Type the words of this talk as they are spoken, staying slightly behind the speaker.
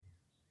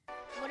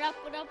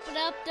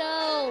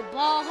though?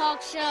 Ball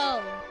Hawk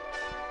Show.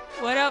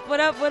 What up,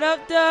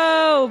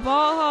 though?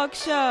 Ball Hawk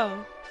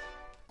Show.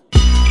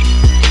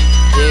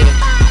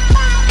 Yeah.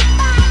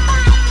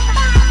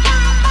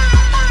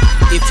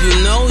 If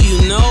you know,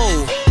 you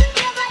know.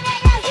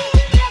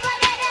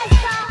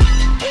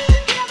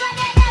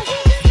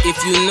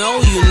 If you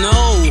know, you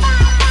know.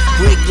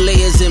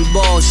 Bricklayers in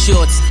ball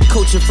shorts,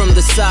 coaching from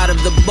the side of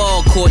the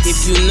ball court.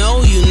 If you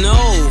know, you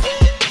know.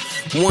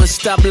 One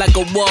stop like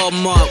a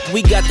Walmart.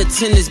 We got the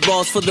tennis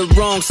balls for the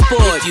wrong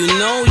sport. If you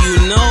know,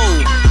 you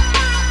know.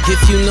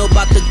 If you know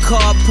about the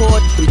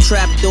carport, them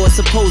trapdoors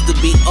supposed to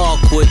be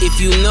awkward. If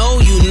you know,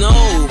 you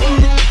know.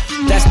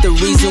 That's the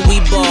reason we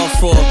ball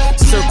for.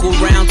 Circle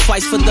round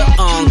twice for the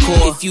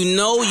encore. If you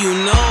know, you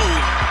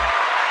know.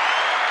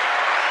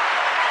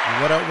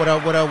 What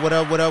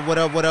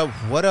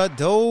up,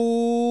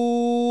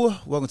 though?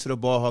 Welcome to the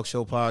Ball Hawk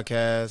Show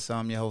podcast.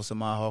 I'm your host,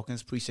 Lamar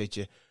Hawkins. Appreciate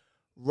you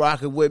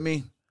rocking with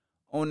me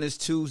on this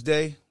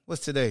Tuesday.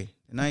 What's today?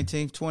 The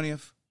 19th,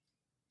 20th?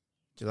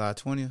 July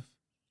 20th?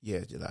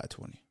 Yeah, July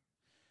 20th.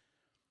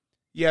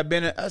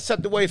 Yeah, I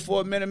stepped away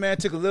for a minute, man.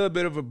 Took a little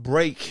bit of a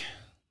break.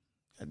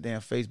 That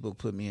damn Facebook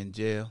put me in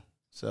jail.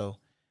 So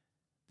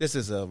this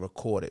is a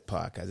recorded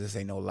podcast. This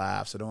ain't no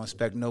live, so don't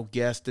expect no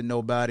guests or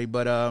nobody.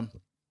 But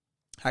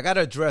I got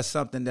to address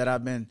something that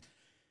I've been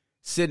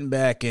sitting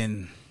back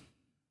and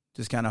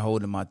just kind of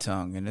holding my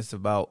tongue. And it's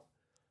about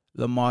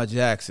Lamar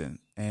Jackson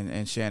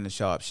and Shannon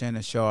Sharpe.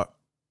 Shannon Sharpe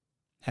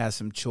has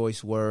some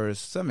choice words,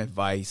 some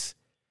advice,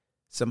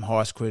 some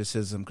harsh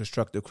criticism,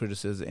 constructive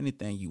criticism,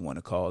 anything you want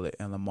to call it.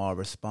 And Lamar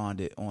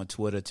responded on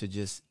Twitter to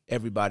just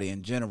everybody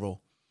in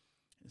general.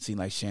 It seemed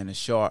like Shannon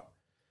Sharpe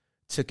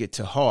took it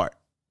to heart.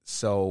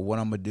 So what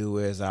I'm going to do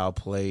is I'll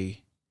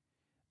play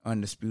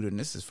Undisputed. And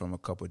this is from a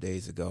couple of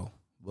days ago.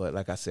 But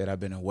like I said, I've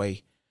been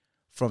away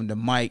from the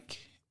mic.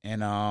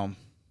 And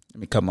let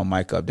me cut my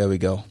mic up. There we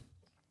go.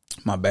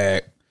 My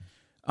bad.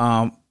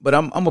 But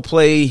I'm going to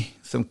play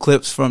some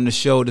clips from the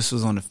show. This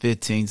was on the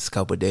 15th, a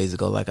couple of days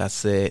ago, like I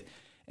said,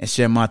 and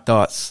share my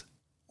thoughts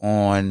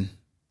on,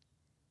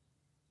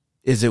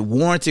 is it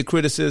warranted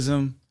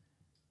criticism?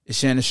 Is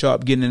Shannon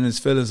Sharpe getting in his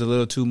feelings a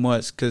little too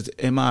much? Because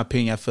in my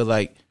opinion, I feel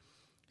like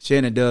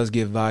Shannon does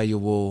give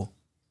valuable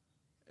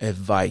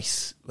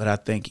advice. But I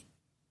think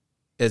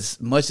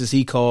as much as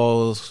he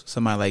calls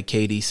somebody like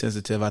KD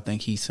sensitive, I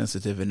think he's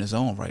sensitive in his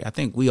own right. I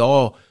think we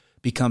all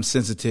become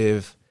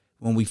sensitive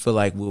when we feel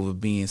like we were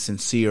being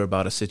sincere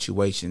about a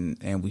situation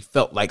and we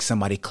felt like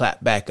somebody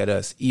clapped back at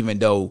us, even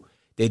though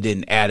they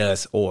didn't add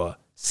us or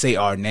say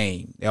our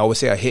name. They always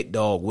say a hit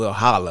dog will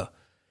holler.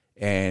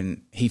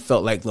 And he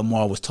felt like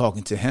Lamar was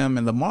talking to him,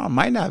 and Lamar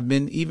might not have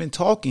been even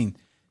talking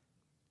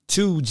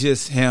to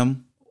just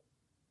him.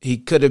 He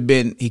could have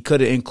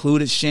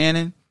included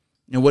Shannon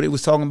in what he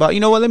was talking about. You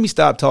know what? Let me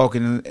stop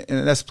talking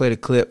and let's play the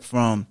clip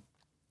from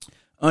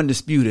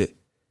Undisputed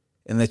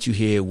and let you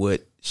hear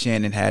what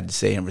Shannon had to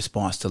say in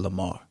response to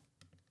Lamar.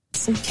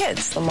 Some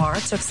kids. Lamar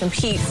took some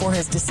heat for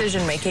his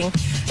decision-making,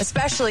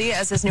 especially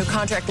as his new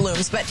contract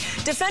looms, but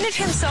defended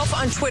himself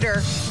on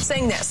Twitter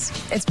saying this: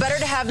 it's better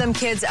to have them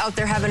kids out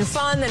there having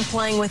fun than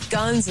playing with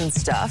guns and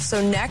stuff,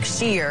 so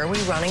next year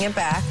we're running it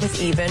back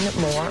with even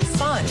more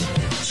fun.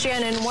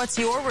 Shannon, what's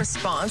your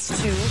response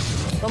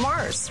to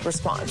Lamar's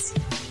response?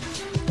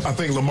 I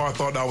think Lamar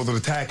thought I was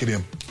attacking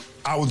him.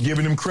 I was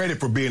giving him credit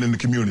for being in the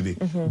community,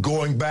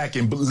 going back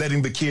and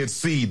letting the kids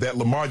see that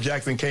Lamar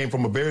Jackson came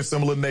from a very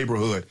similar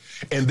neighborhood,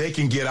 and they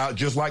can get out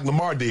just like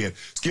Lamar did.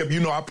 Skip,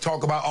 you know, I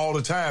talk about all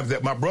the time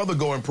that my brother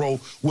going pro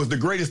was the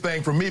greatest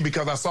thing for me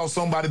because I saw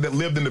somebody that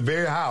lived in the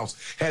very house,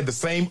 had the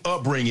same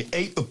upbringing,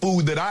 ate the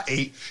food that I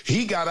ate.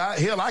 He got out.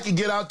 Hell, I could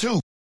get out too.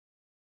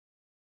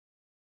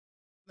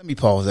 Let me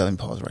pause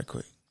right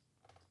quick.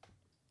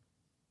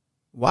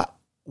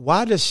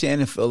 Why does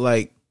Shannon feel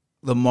like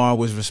Lamar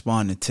was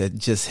responding to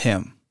just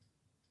him?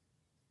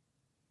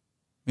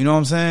 You know what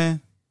I'm saying?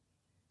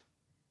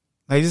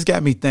 Like, this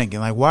got me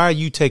thinking, like, why are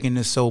you taking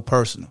this so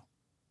personal?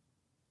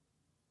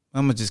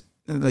 I'm going to just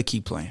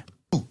keep playing.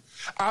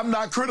 I'm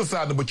not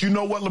criticizing, but you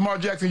know what, Lamar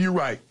Jackson, you're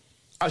right.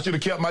 I should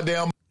have kept my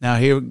damn.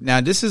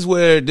 Now this is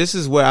where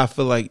I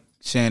feel like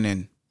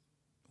Shannon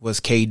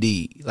was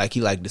KD, like he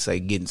liked to say,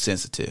 getting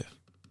sensitive.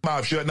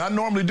 Mouth shut, and I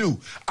normally do.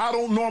 I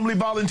don't normally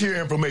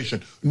volunteer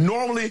information.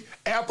 Normally,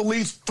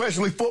 athletes,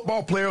 especially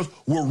football players,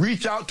 will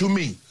reach out to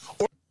me.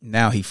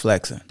 Now he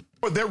flexing.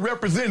 Or their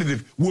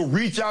representative will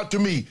reach out to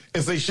me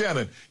and say,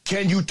 Shannon,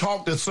 can you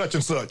talk to such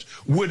and such?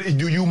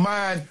 Do you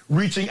mind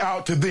reaching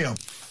out to them?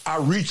 I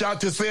reach out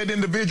to said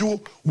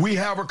individual. We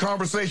have a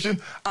conversation.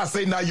 I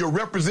say, now your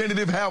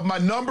representative have my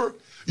number.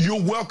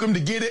 You're welcome to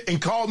get it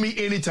and call me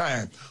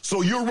anytime.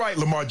 So you're right,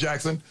 Lamar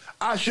Jackson.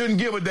 I shouldn't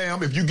give a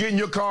damn if you get in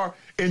your car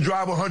and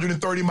drive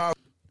 130 miles.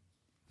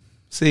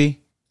 See,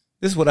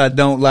 this is what I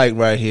don't like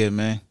right here,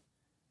 man.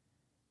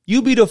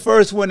 You be the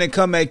first one to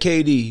come at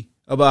KD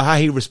about how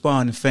he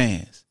respond to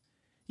fans.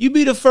 You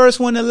be the first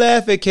one to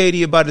laugh at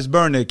KD about his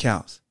burner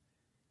accounts.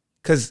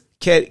 Because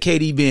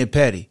KD being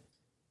petty.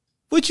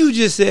 What you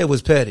just said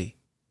was petty.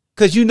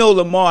 Because you know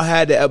Lamar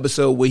had the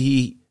episode where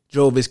he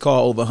drove his car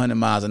over 100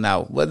 miles an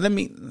hour. Well, let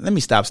me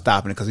stop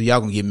stopping it because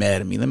y'all gonna get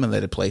mad at me. Let me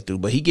let it play through.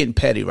 But he getting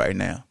petty right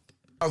now.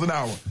 An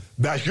hour.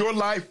 That's your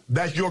life.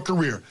 That's your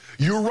career.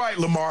 You're right,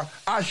 Lamar.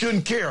 I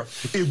shouldn't care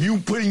if you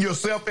putting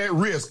yourself at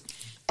risk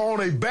on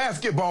a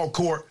basketball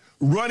court,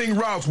 running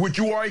routes, which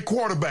you are a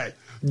quarterback,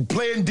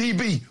 playing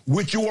DB,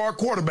 which you are a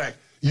quarterback.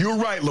 You're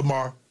right,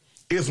 Lamar.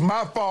 It's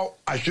my fault.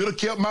 I should have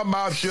kept my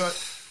mouth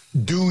shut.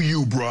 Do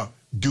you, bruh.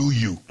 Do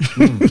you.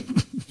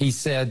 He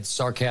said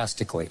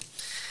sarcastically.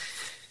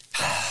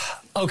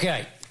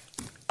 Okay.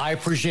 I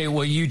appreciate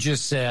what you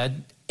just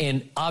said.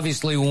 And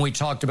obviously, when we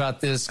talked about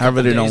this, I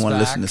really don't want to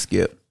listen to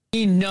Skip.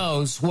 He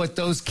knows what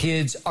those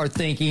kids are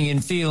thinking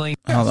and feeling.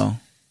 Hold on.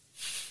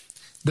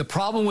 The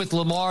problem with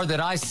Lamar that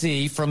I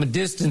see from a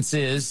distance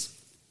is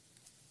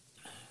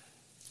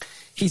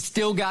he's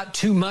still got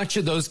too much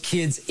of those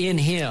kids in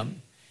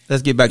him.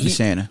 Let's get back to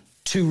Shannon.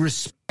 To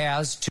respect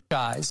as two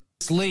guys.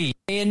 League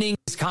ending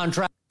his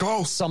contract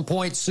some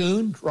point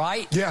soon,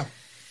 right? Yeah.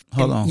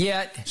 Hold on.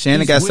 Yet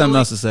Shannon got something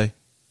else to say.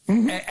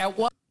 At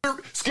what?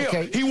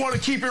 Skip, he want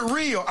to keep it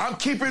real. I'm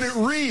keeping it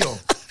real.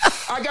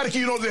 I got to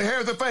keep,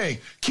 here's the thing.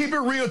 Keep it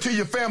real to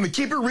your family.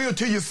 Keep it real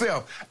to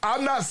yourself.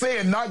 I'm not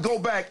saying not go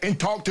back and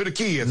talk to the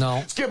kids.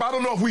 No. Skip, I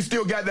don't know if we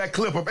still got that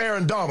clip of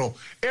Aaron Donald.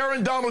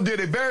 Aaron Donald did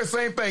the very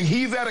same thing.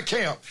 He's at a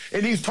camp,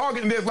 and he's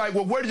talking to this like,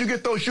 well, where did you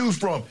get those shoes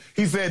from?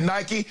 He said,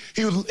 Nike.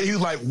 He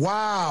was like,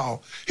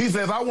 wow. He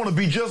says, I want to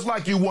be just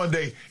like you one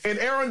day. And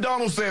Aaron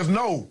Donald says,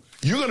 no.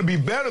 You're going to be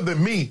better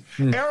than me.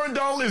 Aaron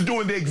Donald is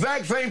doing the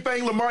exact same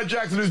thing Lamar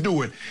Jackson is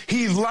doing.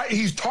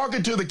 He's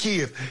talking to the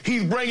kids.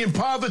 He's bringing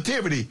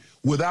positivity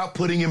without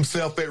putting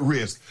himself at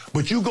risk.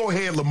 But you go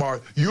ahead,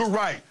 Lamar. You're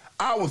right.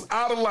 I was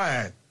out of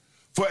line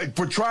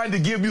for trying to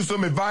give you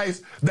some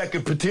advice that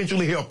could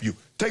potentially help you.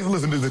 Take a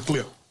listen to this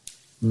clip.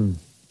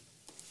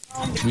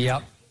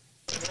 Yep.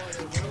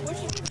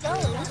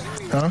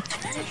 Huh?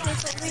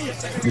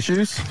 The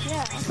shoes?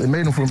 Yeah. They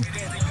made them for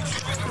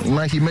me.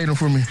 Nike made them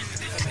for me.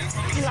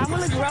 I'm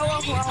going to grow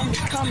up where I'm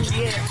becoming,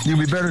 yeah. You'll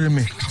be better than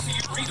me.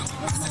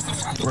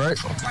 Right?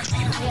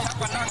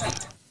 Yeah.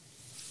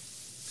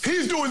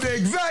 He's doing the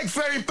exact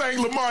same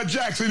thing Lamar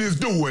Jackson is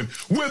doing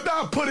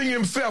without putting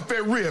himself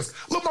at risk.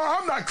 Lamar,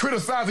 I'm not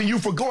criticizing you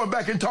for going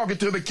back and talking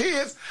to the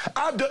kids.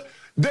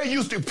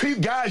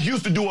 Guys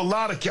used to do a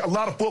lot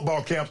of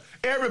football camps.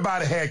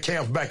 Everybody had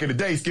camps back in the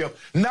day, Skip.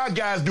 Now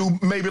guys do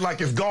maybe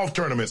like it's golf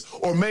tournaments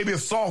or maybe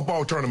it's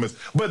softball tournaments.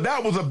 But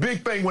that was a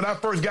big thing when I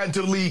first got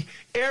into the league.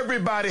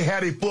 Everybody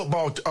had a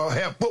football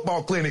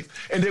clinics,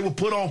 and they were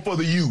put on for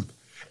the youth.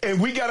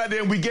 And we got out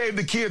there and we gave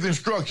the kids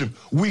instruction.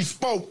 We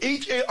spoke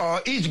each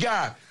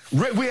guy.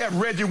 We had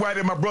Reggie White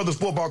in my brother's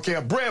football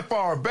camp, Brett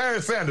Favre,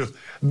 Barry Sanders.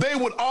 They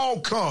would all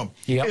come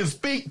and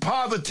speak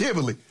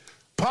positive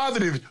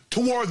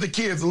towards the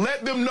kids.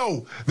 Let them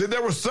know that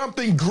there was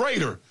something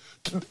greater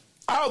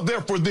out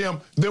there for them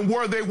than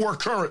where they were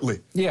currently.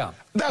 Yeah.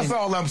 That's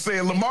all I'm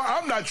saying, Lamar.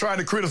 I'm not trying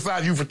to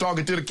criticize you for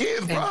talking to the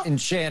kids, bro. And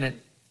Shannon,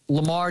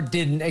 Lamar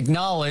didn't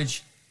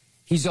acknowledge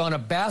he's on a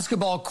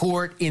basketball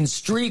court in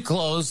street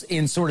clothes,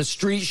 in sort of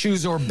street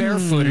shoes or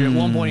barefooted. At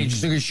one point, he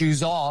just took his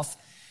shoes off.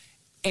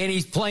 And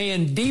he's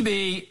playing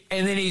DB,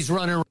 and then he's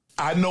running.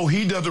 I know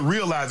he doesn't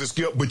realize it,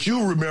 Skip, but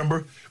you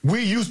remember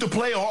we used to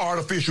play on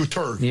artificial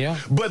turf. Yeah.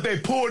 But they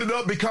pulled it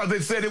up because they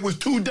said it was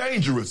too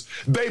dangerous.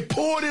 They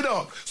pulled it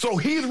up. So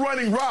he's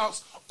running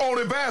routes on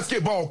a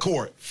basketball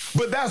court.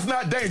 But that's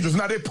not dangerous.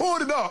 Now, they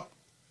pulled it up,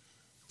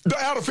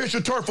 the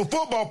artificial turf for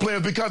football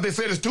players, because they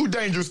said it's too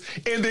dangerous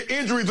and the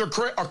injuries are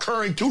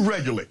occurring too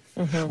regularly.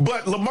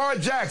 But Lamar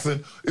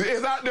Jackson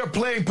is out there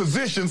playing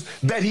positions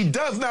that he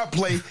does not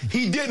play.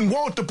 He didn't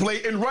want to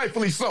play, and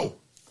rightfully so.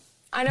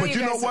 I know. But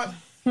you know what?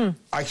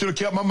 I should have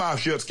kept my mouth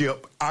shut,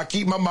 Skip. I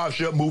keep my mouth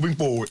shut moving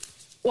forward.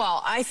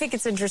 Well, I think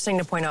it's interesting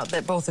to point out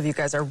that both of you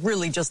guys are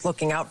really just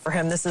looking out for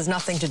him. This has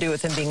nothing to do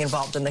with him being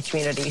involved in the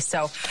community.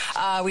 So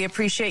we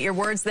appreciate your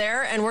words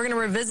there, and we're going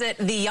to revisit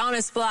the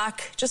Giannis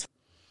Black.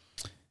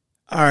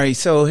 All right,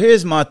 so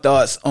here's my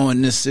thoughts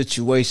on this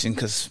situation,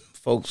 because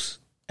folks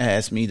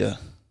asked me to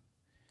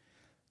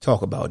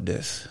talk about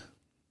this.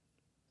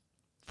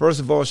 First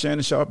of all,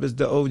 Shannon Sharpe is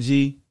the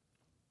OG.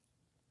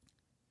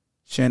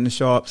 Shannon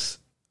Sharpe's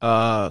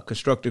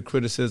constructive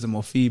criticism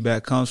or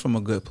feedback comes from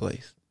a good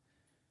place.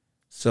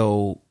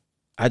 So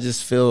I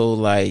just feel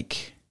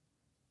like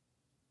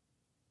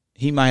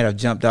he might have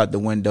jumped out the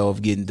window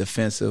of getting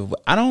defensive.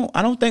 I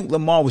don't think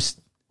Lamar was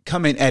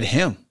coming at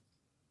him,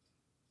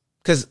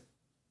 because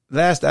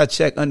last I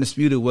checked,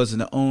 Undisputed wasn't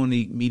the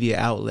only media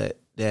outlet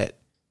that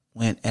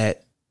went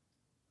at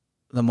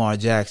Lamar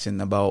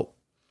Jackson about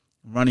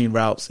running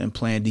routes and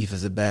playing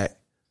defensive back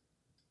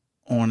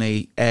on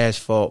a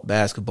asphalt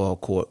basketball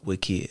court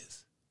with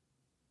kids.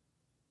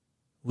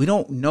 We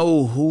don't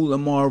know who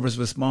Lamar was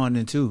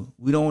responding to.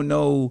 We don't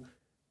know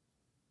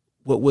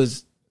what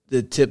was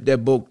the tip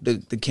that broke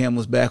the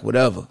camel's back,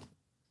 whatever.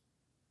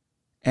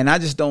 And I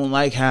just don't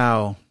like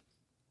how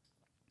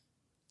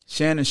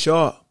Shannon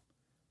Sharpe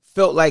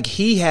felt like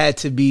he had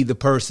to be the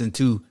person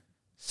to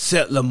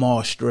set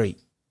Lamar straight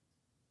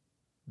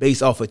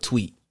based off a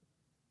tweet.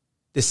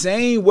 the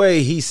same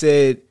way he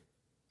said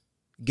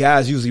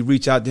guys usually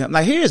reach out to him.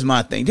 Like, here's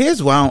my thing.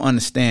 Here's what I don't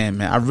understand,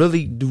 man. I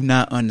really do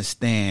not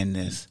understand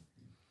this.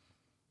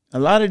 A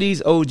lot of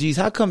these OGs,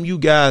 how come you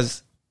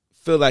guys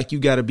feel like you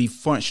got to be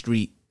front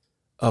street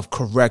of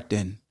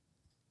correcting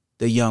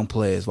the young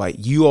players? Like,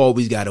 you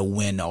always got to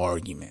win the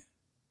argument.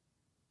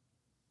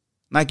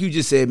 Like you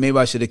just said, maybe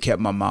I should have kept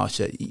my mouth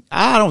shut.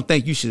 I don't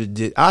think you should have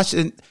did. I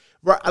shouldn't.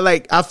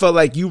 Like, I felt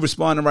like you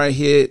responding right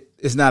here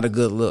is not a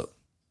good look.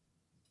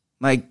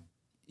 Like,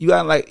 you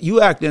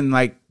acting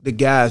like the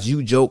guys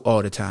you joke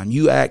all the time.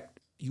 You're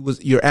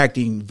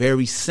acting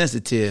very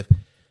sensitive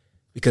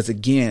because,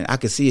 again, I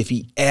could see if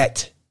he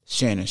at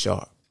Shannon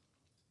Sharpe.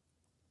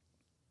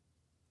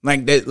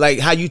 Like that, like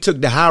how you took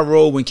the high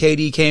road when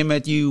KD came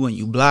at you and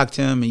you blocked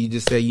him and you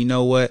just said, you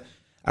know what,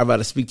 I'd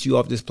rather speak to you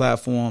off this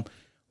platform.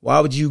 Why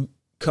would you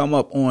come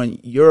up on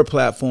your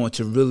platform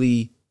to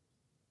really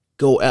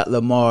go at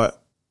Lamar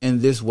in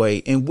this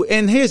way? And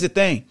here's the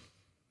thing.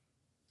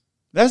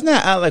 Let's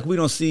not act like we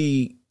don't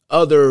see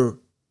other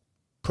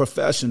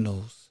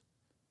professionals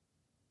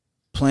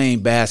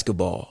playing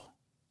basketball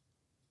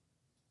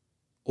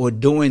or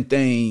doing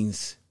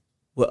things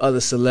with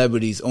other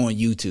celebrities on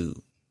YouTube.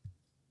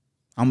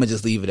 I'm going to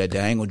just leave it at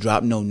that. I ain't going to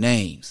drop no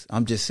names.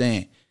 I'm just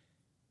saying.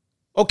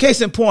 Oh,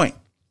 case in point,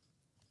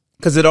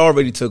 because it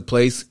already took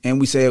place, and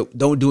we said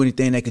don't do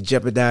anything that could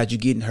jeopardize you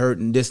getting hurt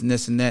and this and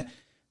this and that.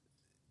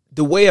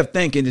 The way of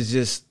thinking is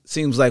just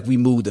seems like we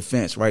moved the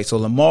fence, right? So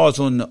Lamar's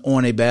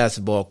on a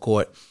basketball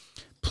court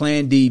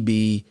playing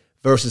DB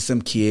versus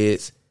some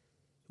kids.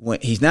 When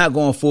he's not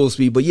going full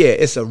speed, but yeah,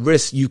 it's a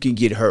risk you can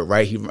get hurt,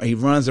 right? He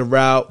runs a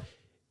route.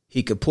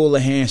 He could pull a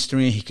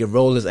hamstring. He could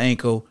roll his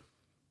ankle.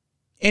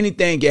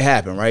 Anything can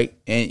happen, right?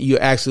 And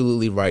you're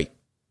absolutely right.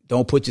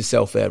 Don't put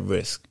yourself at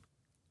risk.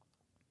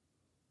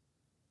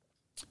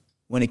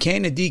 When it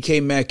came to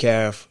DK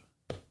Metcalf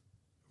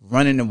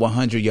running the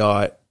 100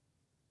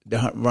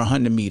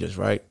 meters,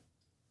 right,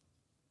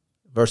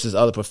 versus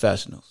other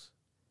professionals,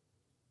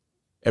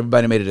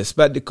 everybody made it a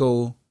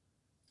spectacle,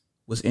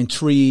 was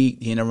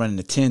intrigued. He ended up running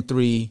the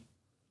 10-3.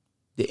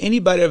 Did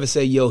anybody ever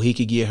say, yo, he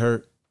could get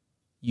hurt?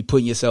 You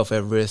putting yourself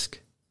at risk?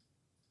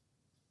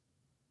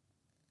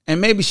 And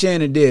maybe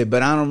Shannon did,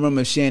 but I don't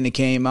remember if Shannon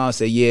came out and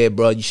said, yeah,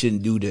 bro, you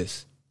shouldn't do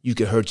this. You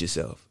could hurt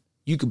yourself.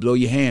 You could blow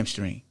your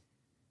hamstring.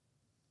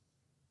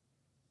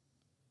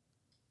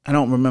 I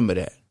don't remember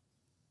that.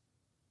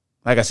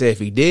 Like I said, if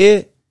he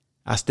did,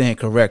 I stand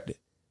corrected.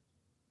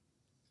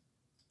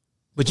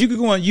 But you could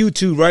go on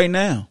YouTube right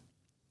now,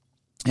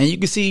 and you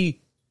can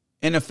see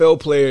NFL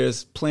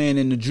players playing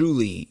in the Drew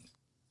League.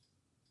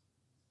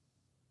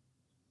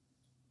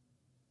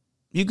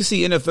 You can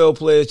see NFL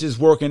players just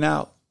working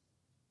out,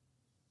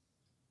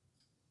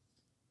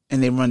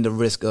 and they run the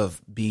risk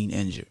of being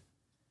injured.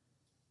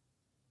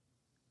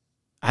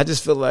 I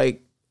just feel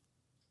like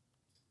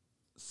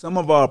some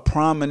of our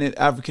prominent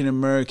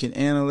African-American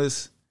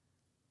analysts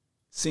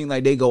seem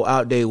like they go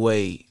out their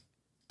way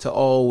to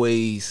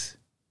always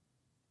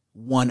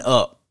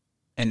one-up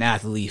an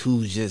athlete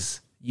who's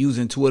just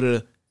using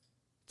Twitter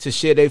to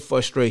share their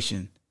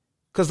frustration.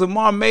 Because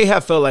Lamar may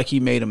have felt like he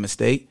made a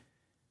mistake,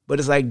 but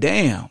it's like,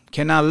 damn,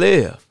 can I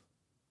live?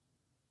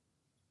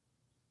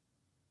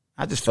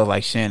 I just felt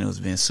like Shannon was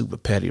being super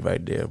petty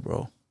right there,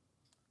 bro.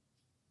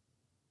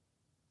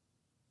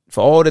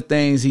 For all the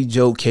things he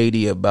joked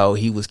KD about,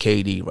 he was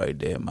KD right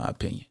there, in my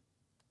opinion.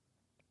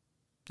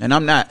 And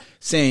I'm not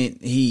saying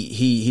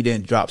he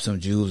didn't drop some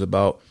jewels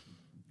about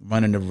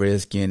running the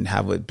risk and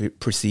how it be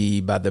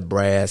perceived by the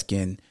brass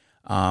and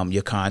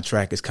your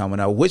contract is coming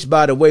out. Which,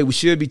 by the way, we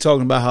should be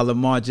talking about how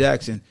Lamar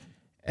Jackson,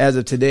 as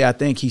of today, I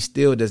think he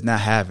still does not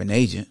have an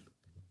agent.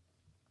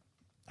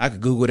 I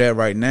could Google that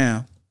right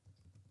now.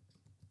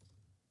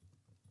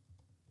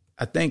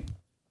 I think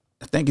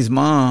his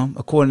mom,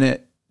 according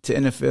to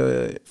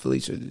NFL,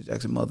 Felicia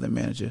Jackson, mother and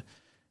manager.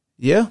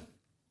 Yeah.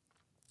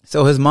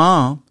 So his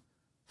mom,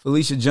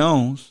 Felicia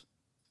Jones,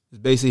 is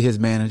basically his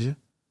manager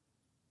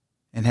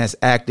and has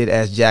acted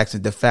as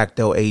Jackson's de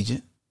facto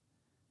agent.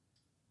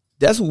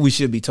 That's what we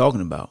should be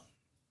talking about.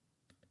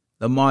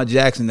 Lamar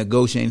Jackson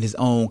negotiating his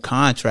own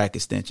contract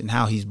extension,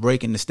 how he's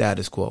breaking the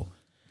status quo,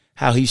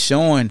 how he's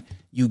showing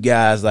you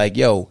guys like,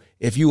 yo,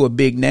 if you a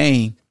big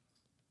name,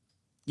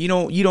 you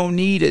don't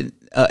need an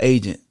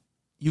agent.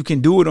 You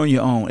can do it on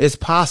your own. It's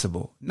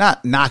possible.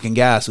 Not knocking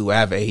guys who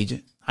have an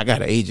agent. I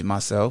got an agent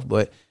myself,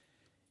 but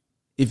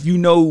if you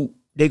know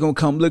they're going to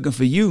come looking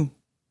for you,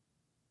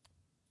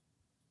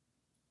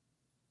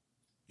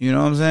 you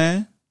know what I'm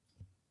saying?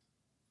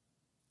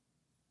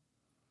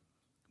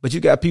 But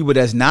you got people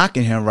that's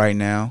knocking him right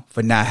now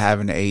for not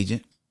having an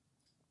agent.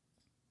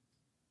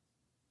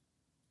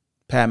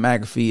 Pat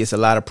McAfee, it's a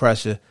lot of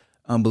pressure,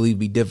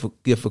 unbelievably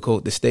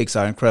difficult. The stakes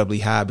are incredibly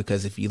high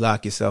because if you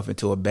lock yourself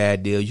into a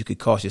bad deal, you could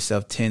cost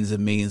yourself tens of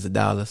millions of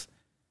dollars.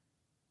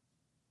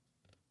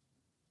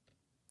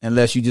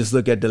 Unless you just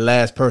look at the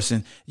last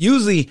person.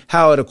 Usually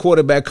how the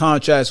quarterback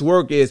contracts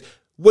work is,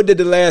 what did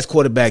the last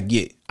quarterback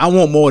get? I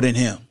want more than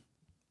him.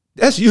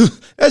 That's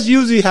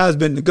usually how it's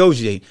been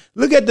negotiated.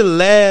 Look at the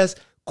last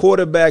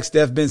quarterbacks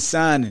that's been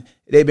signing,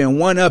 they've been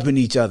one-upping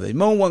each other.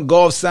 Remember when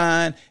Goff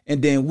signed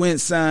and then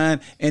Wentz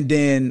signed and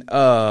then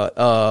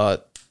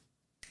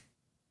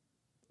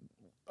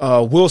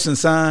Wilson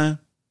signed?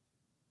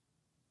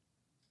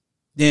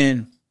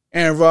 Then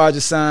Aaron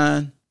Rodgers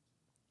signed.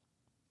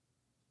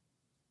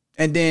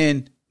 And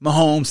then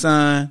Mahomes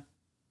signed.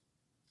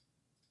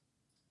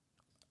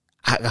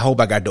 I hope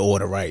I got the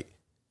order right.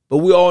 But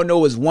we all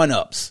know it's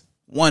one-ups.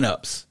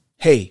 One-ups.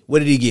 Hey, what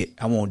did he get?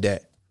 I want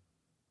that.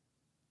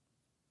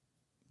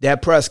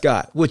 Dak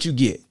Prescott, what you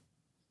get?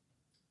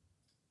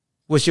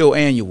 What's your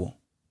annual?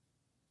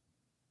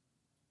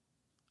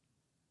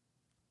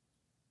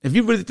 If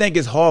you really think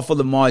it's hard for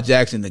Lamar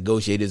Jackson to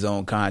negotiate his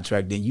own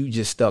contract, then you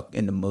just stuck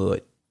in the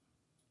mud.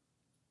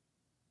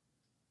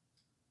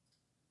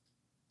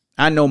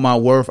 I know my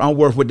worth. I'm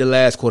worth what the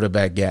last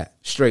quarterback got.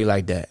 Straight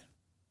like that.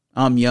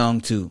 I'm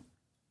young too.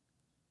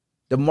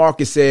 The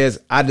market says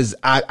I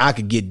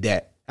could get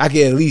that. I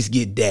could at least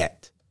get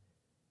that.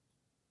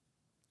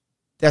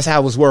 That's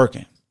how it's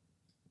working.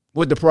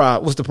 What's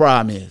the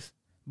problem is?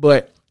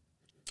 But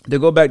to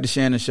go back to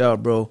Shannon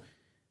Sharpe, bro.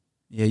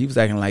 Yeah, you was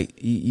acting like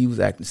he was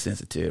acting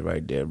sensitive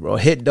right there, bro.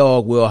 Hit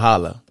dog will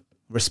holler.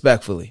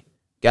 Respectfully.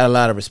 Got a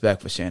lot of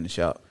respect for Shannon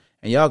Sharpe.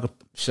 And y'all could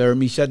serve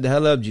me shut the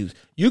hell up juice.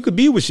 You could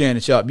be with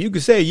Shannon Sharpe. You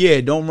could say,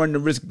 yeah, don't run the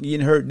risk of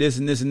getting hurt, this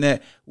and this and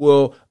that.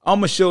 Well, I'm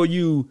going to show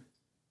you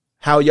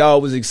how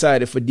y'all was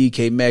excited for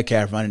DK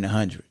Metcalf running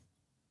 100.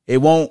 It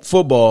won't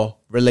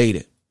football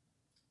related.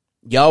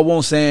 Y'all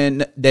won't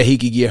saying that he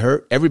could get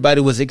hurt.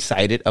 Everybody was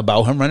excited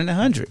about him running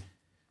 100.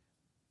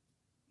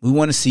 We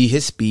want to see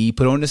his speed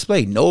put on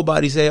display.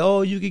 Nobody say,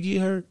 oh, you could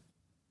get hurt.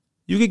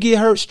 You could get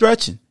hurt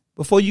stretching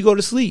before you go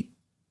to sleep.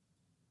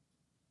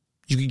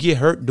 You could get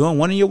hurt doing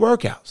one of your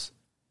workouts.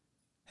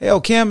 Hell,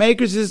 Cam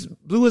Akers just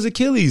blew his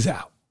Achilles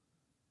out.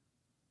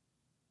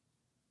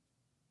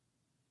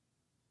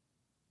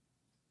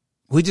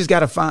 We just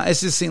gotta find. It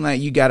just seems like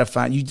you gotta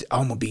find.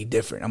 I'm gonna be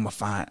different. I'm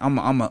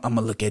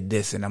gonna look at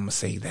this and I'm gonna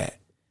say that.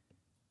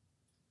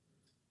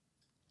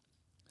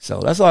 So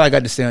that's all I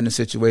got to say on the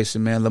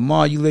situation, man.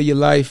 Lamar, you live your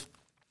life.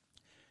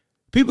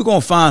 People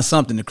gonna find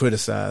something to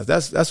criticize.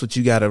 That's what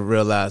you gotta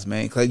realize,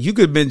 man. Cause you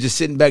could have been just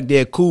sitting back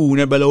there cool and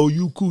everybody, oh,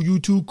 you cool, you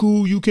too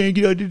cool. You can't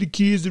get out to the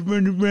kids that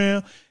run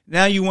around.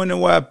 Now you wonder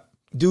why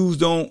dudes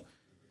don't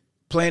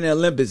play in the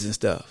Olympics and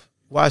stuff.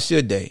 Why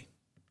should they?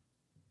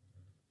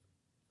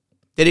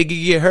 That they could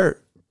get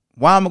hurt.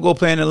 Why I'm going to go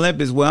play in the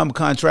Olympics where I'm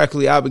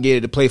contractually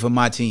obligated to play for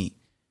my team?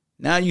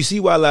 Now you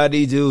see why a lot of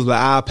these dudes like,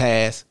 I'll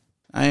pass.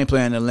 I ain't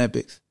playing in the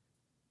Olympics.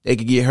 They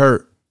could get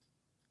hurt.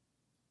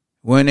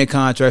 When their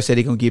contract said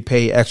they're going to get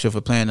paid extra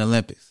for playing in the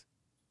Olympics.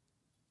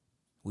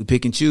 We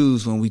pick and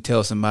choose when we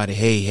tell somebody,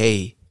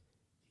 hey,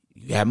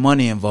 you got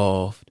money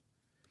involved.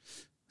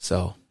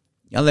 So,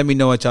 y'all let me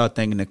know what y'all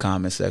think in the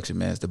comment section,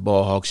 man. It's the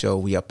Ball Hawk Show.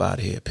 We up out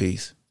of here.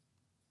 Peace.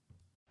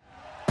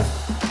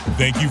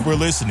 Thank you for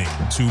listening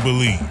to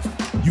Believe.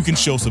 You can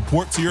show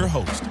support to your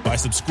host by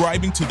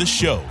subscribing to the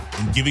show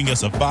and giving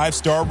us a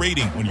 5-star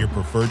rating on your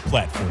preferred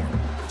platform.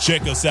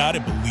 Check us out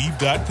at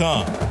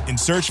Believe.com and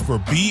search for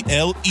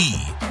BLEAV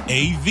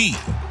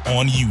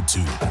on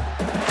YouTube.